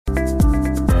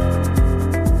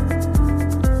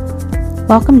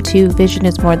Welcome to Vision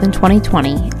is More Than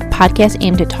 2020, a podcast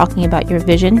aimed at talking about your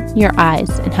vision, your eyes,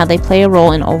 and how they play a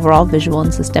role in overall visual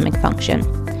and systemic function.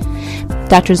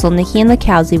 Drs. Zolnicki and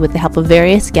Lakowski, with the help of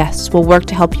various guests, will work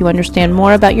to help you understand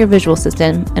more about your visual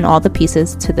system and all the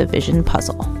pieces to the vision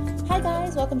puzzle. Hi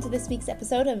guys, welcome to this week's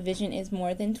episode of Vision is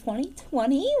More Than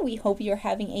 2020. We hope you're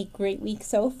having a great week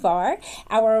so far.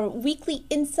 Our weekly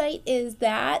insight is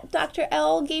that Dr.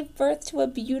 L gave birth to a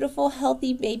beautiful,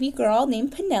 healthy baby girl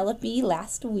named Penelope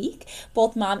last week.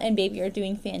 Both mom and baby are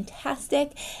doing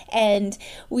fantastic, and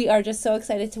we are just so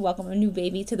excited to welcome a new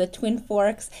baby to the Twin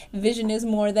Forks Vision is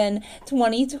More Than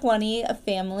 2020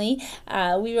 family.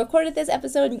 We recorded this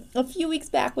episode a few weeks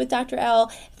back with Dr. L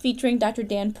featuring Dr.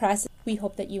 Dan Press. We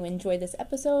hope that you enjoy this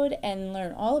episode and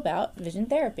learn all about vision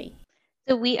therapy.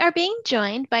 So we are being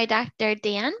joined by Dr.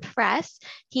 Dan Press.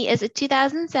 He is a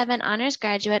 2007 honors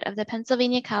graduate of the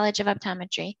Pennsylvania College of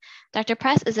Optometry. Dr.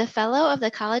 Press is a fellow of the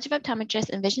College of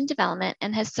Optometrists in Vision Development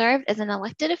and has served as an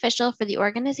elected official for the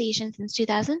organization since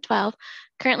 2012,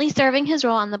 currently serving his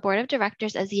role on the board of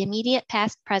directors as the immediate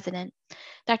past president.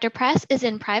 Dr. Press is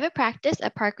in private practice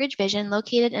at Park Ridge Vision,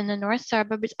 located in the north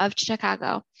suburbs of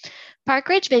Chicago. Park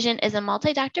Ridge Vision is a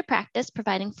multi-doctor practice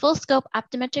providing full-scope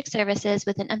optometric services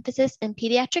with an emphasis in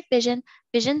pediatric vision,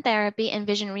 vision therapy, and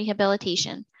vision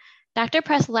rehabilitation. Dr.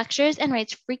 Press lectures and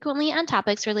writes frequently on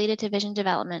topics related to vision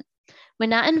development. When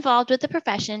not involved with the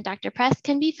profession, Dr. Press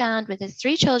can be found with his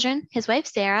 3 children, his wife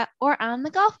Sarah, or on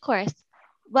the golf course.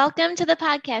 Welcome to the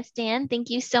podcast, Dan. Thank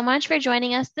you so much for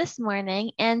joining us this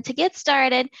morning. And to get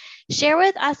started, share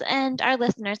with us and our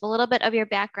listeners a little bit of your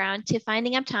background to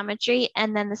finding optometry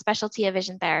and then the specialty of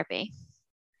vision therapy.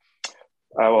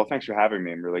 Well, thanks for having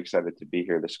me. I'm really excited to be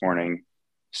here this morning.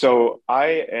 So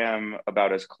I am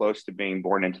about as close to being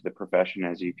born into the profession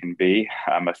as you can be.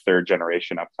 I'm a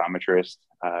 3rd-generation optometrist.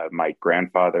 My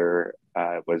grandfather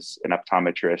was an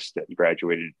optometrist and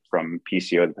graduated from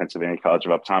PCO, the Pennsylvania College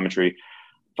of Optometry,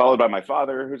 followed by my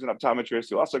father, who's an optometrist,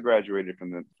 who also graduated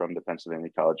from the Pennsylvania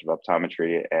College of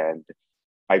Optometry. And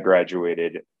I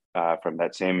graduated from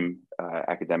that same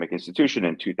academic institution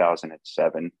in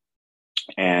 2007.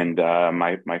 And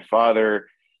my father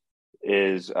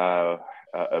is a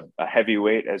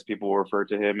heavyweight, as people refer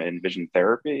to him, in vision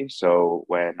therapy. So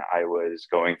when I was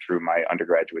going through my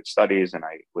undergraduate studies and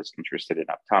I was interested in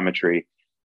optometry,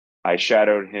 I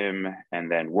shadowed him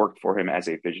and then worked for him as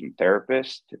a vision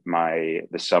therapist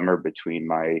the summer between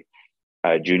my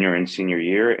junior and senior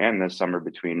year, and the summer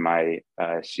between my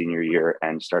senior year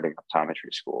and starting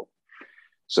optometry school.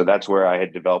 So that's where I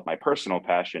had developed my personal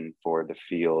passion for the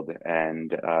field,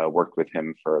 and worked with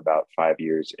him for about 5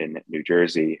 years in New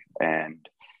Jersey. And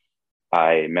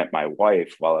I met my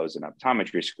wife while I was in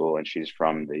optometry school, and she's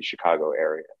from the Chicago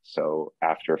area. So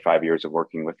after 5 years of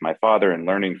working with my father and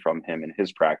learning from him in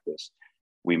his practice,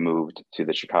 we moved to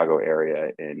the Chicago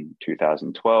area in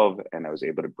 2012, and I was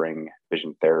able to bring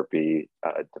vision therapy,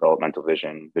 developmental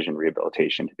vision, vision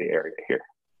rehabilitation to the area here.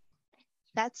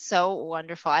 That's so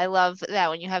wonderful. I love that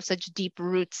when you have such deep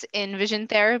roots in vision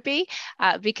therapy,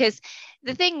 because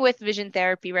the thing with vision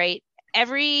therapy, right?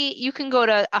 You can go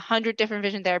to 100 different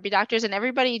vision therapy doctors and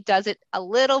everybody does it a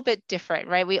little bit different,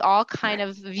 right? We all kind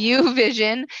of view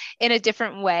vision in a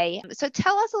different way. So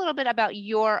tell us a little bit about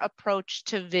your approach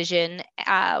to vision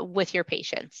with your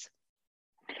patients.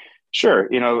 Sure.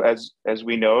 As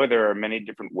we know, there are many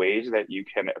different ways that you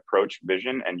can approach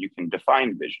vision and you can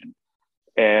define vision.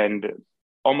 And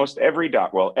almost every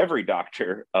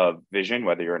doctor of vision,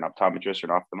 whether you're an optometrist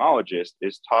or an ophthalmologist,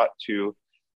 is taught to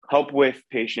help with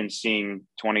patients seeing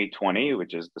 20/20,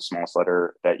 which is the smallest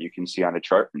letter that you can see on a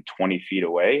chart from 20 feet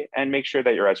away, and make sure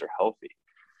that your eyes are healthy.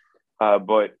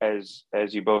 But as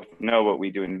you both know, what we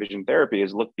do in vision therapy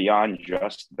is look beyond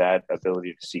just that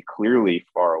ability to see clearly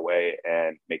far away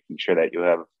and making sure that you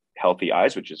have healthy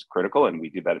eyes, which is critical, and we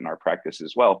do that in our practice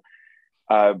as well.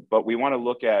 But we want to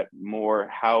look at more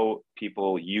how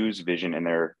people use vision in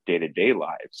their day-to-day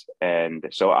lives. And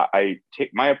so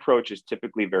my approach is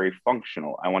typically very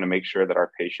functional. I want to make sure that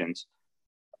our patients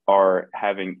are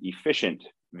having efficient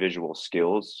visual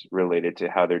skills related to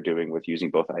how they're doing with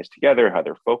using both eyes together, how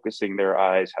they're focusing their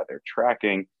eyes, how they're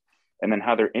tracking, and then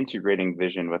how they're integrating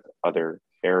vision with other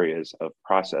areas of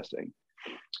processing.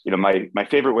 My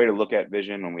favorite way to look at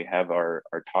vision when we have our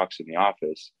talks in the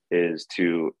office is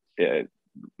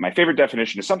my favorite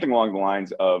definition is something along the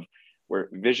lines of where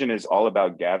vision is all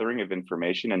about gathering of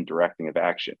information and directing of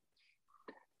action.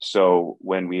 So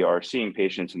when we are seeing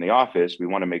patients in the office, we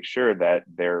want to make sure that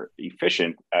they're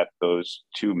efficient at those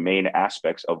 2 main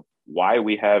aspects of why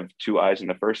we have 2 eyes in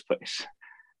the first place.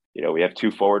 We have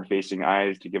 2 forward-facing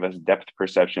eyes to give us depth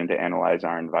perception to analyze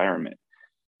our environment.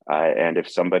 And if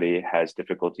somebody has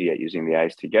difficulty at using the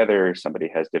eyes together, somebody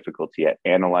has difficulty at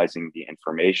analyzing the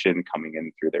information coming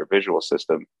in through their visual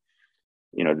system,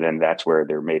 then that's where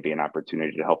there may be an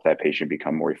opportunity to help that patient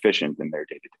become more efficient in their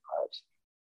day-to-day lives.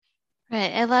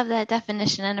 Right. I love that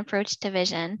definition and approach to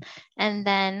vision. And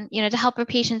then, to help our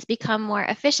patients become more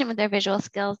efficient with their visual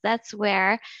skills, that's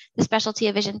where the specialty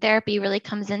of vision therapy really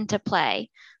comes into play.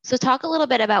 So talk a little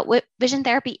bit about what vision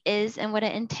therapy is and what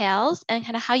it entails, and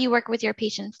kind of how you work with your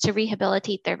patients to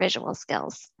rehabilitate their visual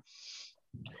skills.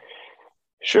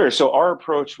 Sure. So our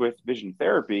approach with vision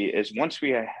therapy is once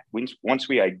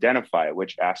we identify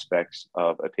which aspects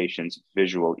of a patient's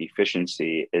visual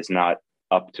efficiency is not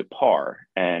up to par,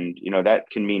 and that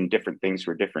can mean different things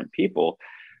for different people,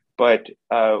 but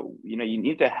you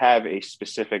need to have a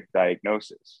specific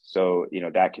diagnosis. So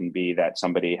that can be that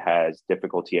somebody has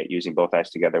difficulty at using both eyes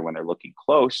together when they're looking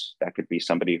close. That could be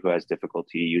somebody who has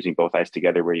difficulty using both eyes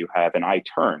together where you have an eye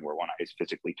turn, where one eye is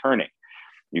physically turning.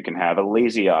 You can have a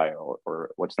lazy eye,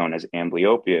 or what's known as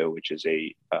amblyopia, which is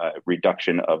a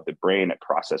reduction of the brain at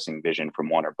processing vision from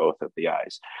one or both of the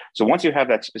eyes. So once you have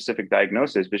that specific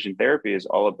diagnosis, vision therapy is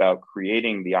all about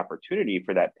creating the opportunity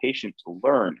for that patient to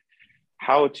learn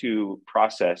how to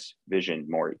process vision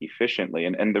more efficiently.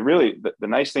 And the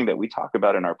nice thing that we talk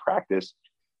about in our practice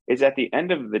is, at the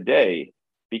end of the day,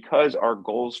 because our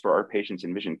goals for our patients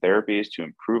in vision therapy is to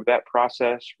improve that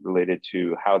process related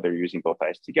to how they're using both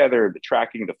eyes together, the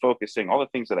tracking, the focusing, all the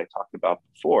things that I talked about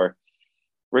before,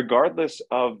 regardless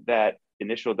of that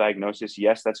initial diagnosis,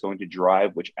 yes, that's going to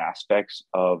drive which aspects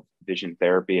of vision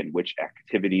therapy and which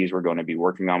activities we're going to be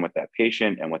working on with that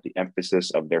patient and what the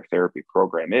emphasis of their therapy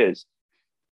program is.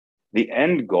 The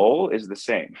end goal is the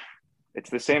same. It's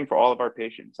the same for all of our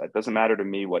patients. It doesn't matter to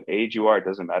me what age you are. It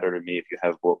doesn't matter to me if you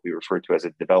have what we refer to as a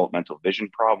developmental vision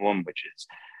problem, which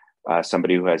is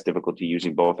somebody who has difficulty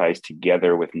using both eyes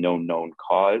together with no known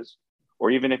cause, or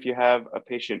even if you have a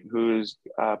patient who's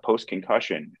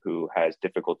post-concussion, who has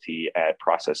difficulty at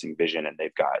processing vision and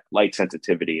they've got light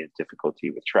sensitivity and difficulty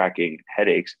with tracking,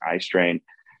 headaches, eye strain.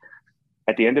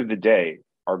 At the end of the day,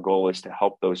 our goal is to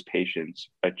help those patients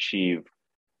achieve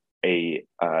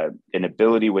an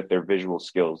ability with their visual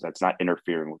skills that's not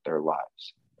interfering with their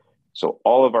lives. So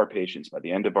all of our patients, by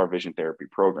the end of our vision therapy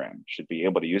program, should be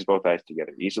able to use both eyes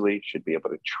together easily, should be able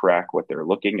to track what they're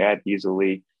looking at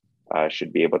easily,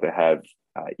 should be able to have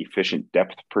efficient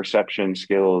depth perception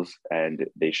skills, and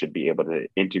they should be able to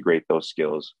integrate those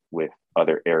skills with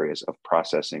other areas of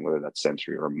processing, whether that's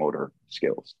sensory or motor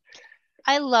skills.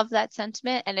 I love that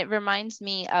sentiment, and it reminds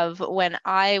me of when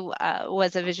I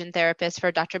was a vision therapist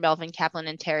for Dr. Melvin Kaplan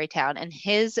in Tarrytown, and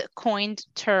his coined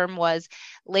term was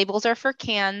labels are for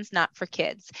cans, not for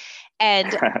kids.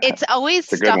 And it's always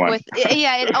stuck with,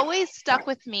 it always stuck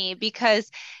with me, because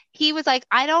he was like,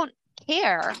 I don't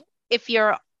care if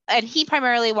you're, and he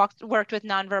primarily worked with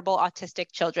nonverbal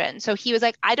autistic children. So he was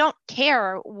like, I don't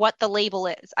care what the label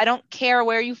is. I don't care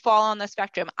where you fall on the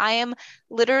spectrum. I am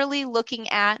literally looking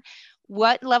at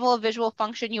what level of visual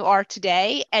function you are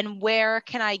today and where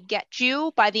can I get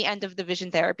you by the end of the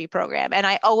vision therapy program. And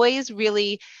I always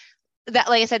really, that,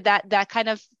 like I said, that kind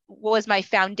of was my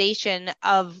foundation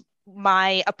of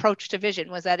my approach to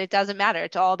vision, was that it doesn't matter.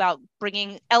 It's all about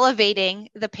elevating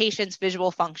the patient's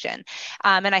visual function.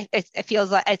 And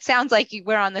it sounds like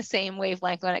we're on the same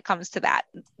wavelength when it comes to that.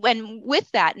 When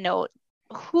with that note,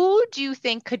 who do you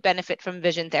think could benefit from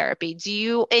vision therapy? Do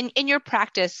you, in your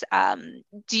practice,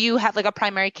 do you have like a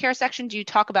primary care section? Do you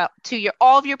talk about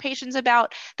all of your patients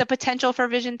about the potential for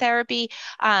vision therapy,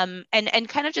 and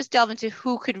kind of just delve into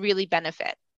who could really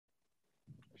benefit?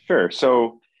 Sure.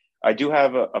 So I do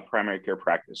have a primary care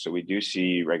practice. So we do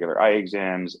see regular eye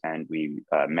exams, and we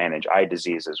manage eye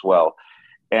disease as well.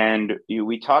 And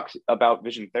we talk about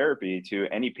vision therapy to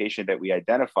any patient that we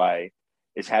identify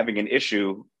is having an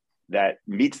issue that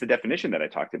meets the definition that I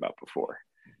talked about before.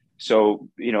 So,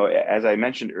 as I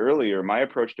mentioned earlier, my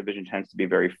approach to vision tends to be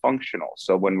very functional.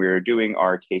 So when we're doing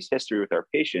our case history with our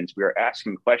patients, we are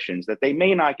asking questions that they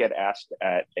may not get asked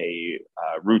at a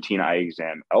routine eye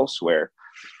exam elsewhere.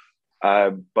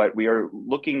 But we are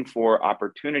looking for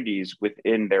opportunities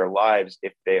within their lives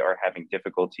if they are having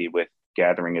difficulty with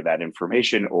gathering of that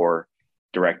information or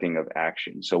directing of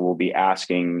action. So we'll be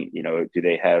asking, do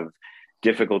they have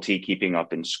difficulty keeping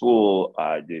up in school?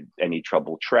 Any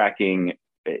trouble tracking?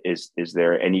 Is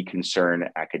there any concern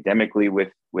academically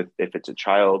with if it's a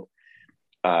child?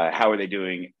 How are they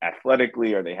doing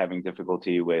athletically? Are they having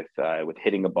difficulty with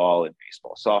hitting a ball in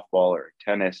baseball, softball, or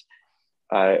tennis?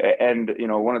 And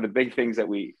one of the big things that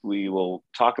we will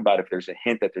talk about, if there's a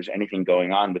hint that there's anything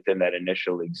going on within that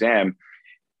initial exam,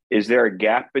 is there a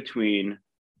gap between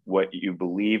what you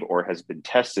believe or has been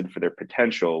tested for their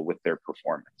potential with their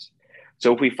performance.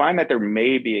 So if we find that there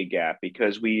may be a gap,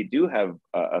 because we do have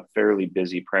a fairly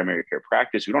busy primary care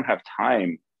practice, we don't have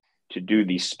time to do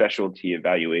these specialty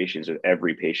evaluations of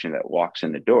every patient that walks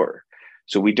in the door.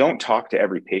 So we don't talk to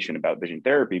every patient about vision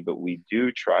therapy, but we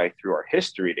do try through our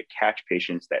history to catch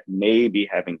patients that may be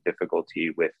having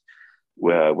difficulty with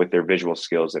their visual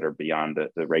skills that are beyond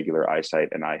the regular eyesight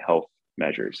and eye health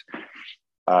measures.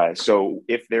 So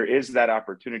if there is that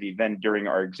opportunity, then during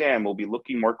our exam, we'll be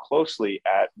looking more closely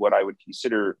at what I would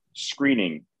consider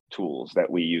screening tools that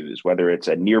we use, whether it's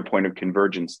a near point of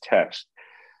convergence test,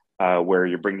 where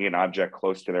you're bringing an object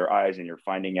close to their eyes and you're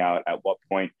finding out at what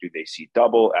point do they see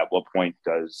double, at what point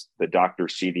does the doctor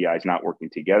see the eyes not working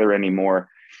together anymore,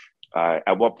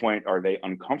 at what point are they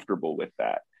uncomfortable with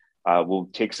that. We'll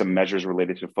take some measures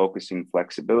related to focusing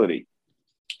flexibility.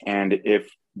 And if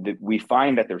we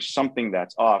find that there's something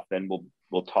that's off, then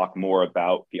we'll talk more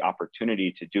about the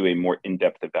opportunity to do a more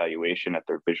in-depth evaluation at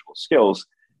their visual skills,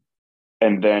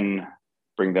 and then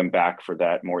bring them back for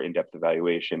that more in-depth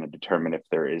evaluation and determine if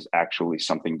there is actually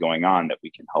something going on that we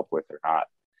can help with or not.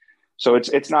 So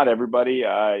it's not everybody.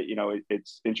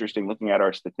 It's interesting looking at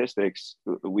our statistics.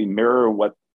 We mirror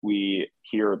what we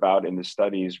hear about in the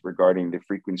studies regarding the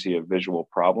frequency of visual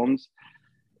problems.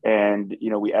 And,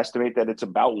 we estimate that it's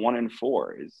about 1 in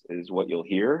 4 is what you'll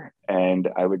hear. And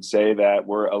I would say that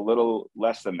we're a little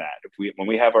less than that. When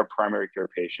we have our primary care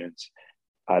patients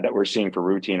that we're seeing for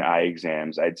routine eye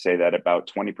exams, I'd say that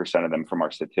about 20% of them from our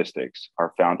statistics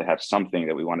are found to have something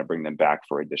that we want to bring them back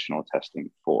for additional testing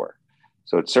for.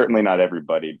 So it's certainly not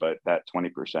everybody, but that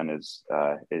 20% is,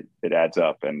 it adds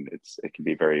up, and it can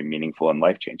be very meaningful and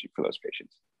life-changing for those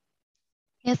patients.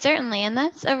 Yeah, certainly. And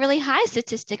that's a really high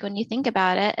statistic when you think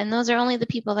about it. And those are only the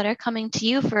people that are coming to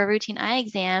you for a routine eye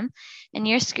exam, and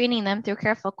you're screening them through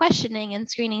careful questioning and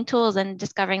screening tools and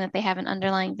discovering that they have an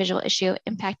underlying visual issue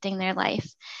impacting their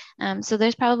life. So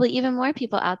there's probably even more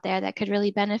people out there that could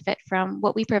really benefit from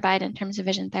what we provide in terms of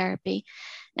vision therapy.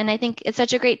 And I think it's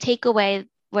such a great takeaway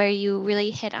where you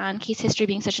really hit on case history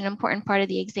being such an important part of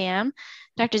the exam.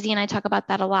 Dr. Z and I talk about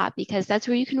that a lot, because that's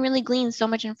where you can really glean so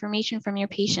much information from your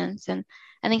patients. And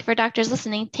I think for doctors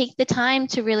listening, take the time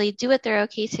to really do a thorough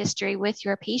case history with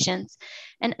your patients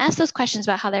and ask those questions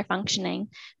about how they're functioning,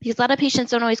 because a lot of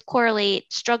patients don't always correlate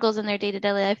struggles in their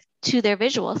day-to-day life to their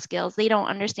visual skills. They don't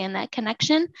understand that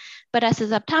connection, but us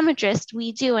as optometrists,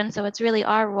 we do. And so it's really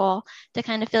our role to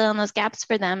kind of fill in those gaps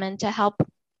for them and to help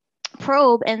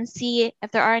probe and see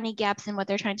if there are any gaps in what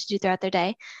they're trying to do throughout their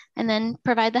day, and then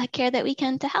provide the care that we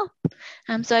can to help.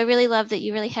 So I really love that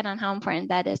you really hit on how important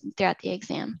that is throughout the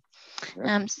exam.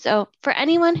 So for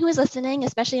anyone who is listening,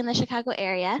 especially in the Chicago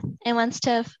area, and wants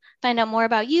to find out more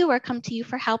about you or come to you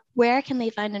for help, where can they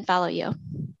find and follow you?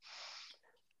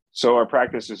 So our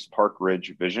practice is Park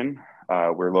Ridge Vision.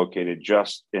 We're located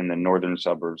just in the northern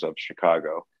suburbs of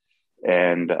Chicago.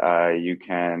 And you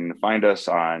can find us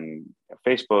on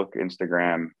Facebook,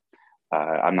 Instagram.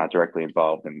 I'm not directly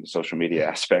involved in the social media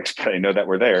aspects, but I know that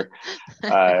we're there.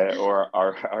 Or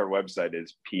our website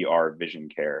is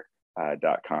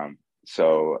prvisioncare.com.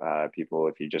 So people,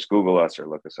 if you just Google us or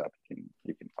look us up,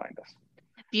 you can find us.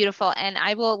 Beautiful. And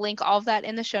I will link all of that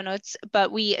in the show notes.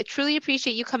 But we truly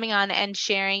appreciate you coming on and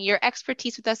sharing your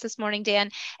expertise with us this morning, Dan.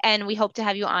 And we hope to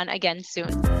have you on again soon.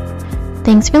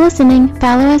 Thanks for listening.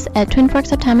 Follow us at Twin Forks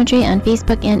Optometry on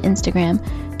Facebook and Instagram.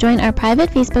 Join our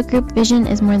private Facebook group, Vision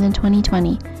is More Than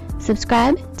 2020.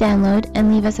 Subscribe, download,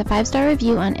 and leave us a 5-star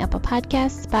review on Apple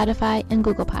Podcasts, Spotify, and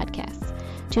Google Podcasts.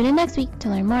 Tune in next week to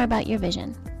learn more about your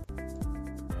vision.